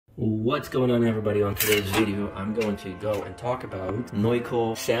What's going on, everybody? On today's video, I'm going to go and talk about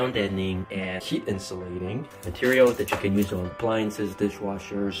Noico sound deadening and heat insulating material that you can use on appliances,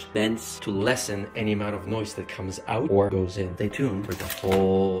 dishwashers, vents to lessen any amount of noise that comes out or goes in. Stay tuned for the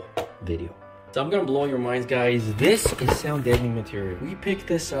whole video. So I'm gonna blow your minds, guys. This is sound deadening material. We picked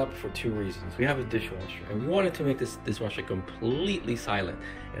this up for two reasons. We have a dishwasher and we wanted to make this dishwasher completely silent.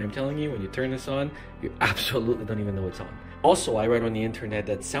 And I'm telling you, when you turn this on, you absolutely don't even know it's on. Also, I read on the internet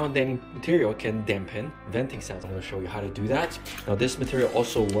that sound deadening material can dampen venting sounds. I'm gonna show you how to do that. Now, this material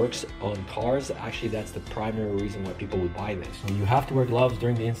also works on cars. Actually, that's the primary reason why people would buy this. So you have to wear gloves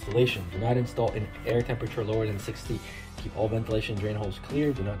during the installation. Do not install in air temperature lower than 60. Keep all ventilation drain holes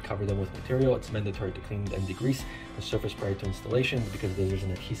clear. Do not cover them with material. It's mandatory to clean and degrease the surface prior to installation because there's an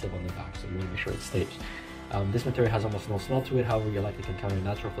adhesive on the back, so you want to make sure it stays. This material has almost no smell to it. However, you're likely to encounter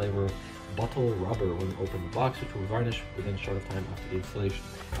natural flavor bottle rubber when you open the box, which will varnish within a short time after the installation.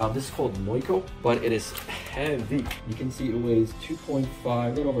 This is called Noico, but it is heavy. You can see it weighs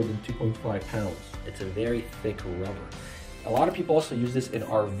 2.5, not over than 2.5 pounds. It's a very thick rubber. A lot of people also use this in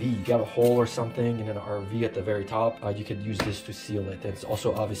RV. If you have a hole or something in an RV at the very top, you could use this to seal it. It's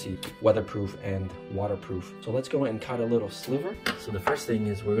also obviously weatherproof and waterproof. So let's go and cut a little sliver. So the first thing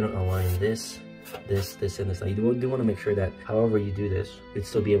is we're gonna align this, and this. Now you do want to make sure that however you do this, you'd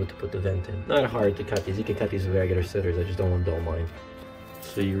still be able to put the vent in. Not hard to cut these. You can cut these with regular scissors. I just don't want dull lines.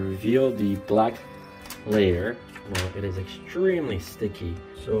 So you reveal the black layer. Well, it is extremely sticky,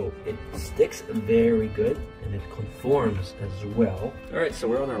 so it sticks very good and it conforms as well. All right, so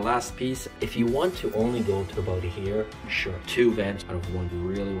we're on our last piece. If you want to only go to about here, sure. 2 vents out of 1. You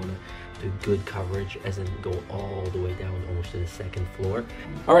really want to do good coverage, as in go all the way down almost to the 2nd floor.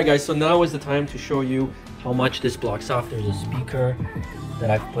 All right, guys, so now is the time to show you how much this blocks off. There's a speaker that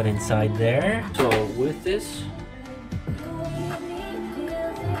I've put inside there. So with this,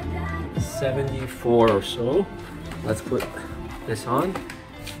 74 or so. Let's put this on.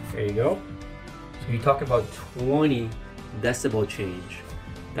 There you go. So you're talking about 20 decibel change.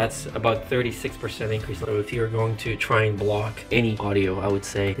 That's about 36% increase. So if you're going to try and block any audio, I would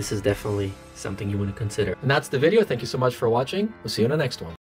say this is definitely something you want to consider. And that's the video. Thank you so much for watching. We'll see you in the next one.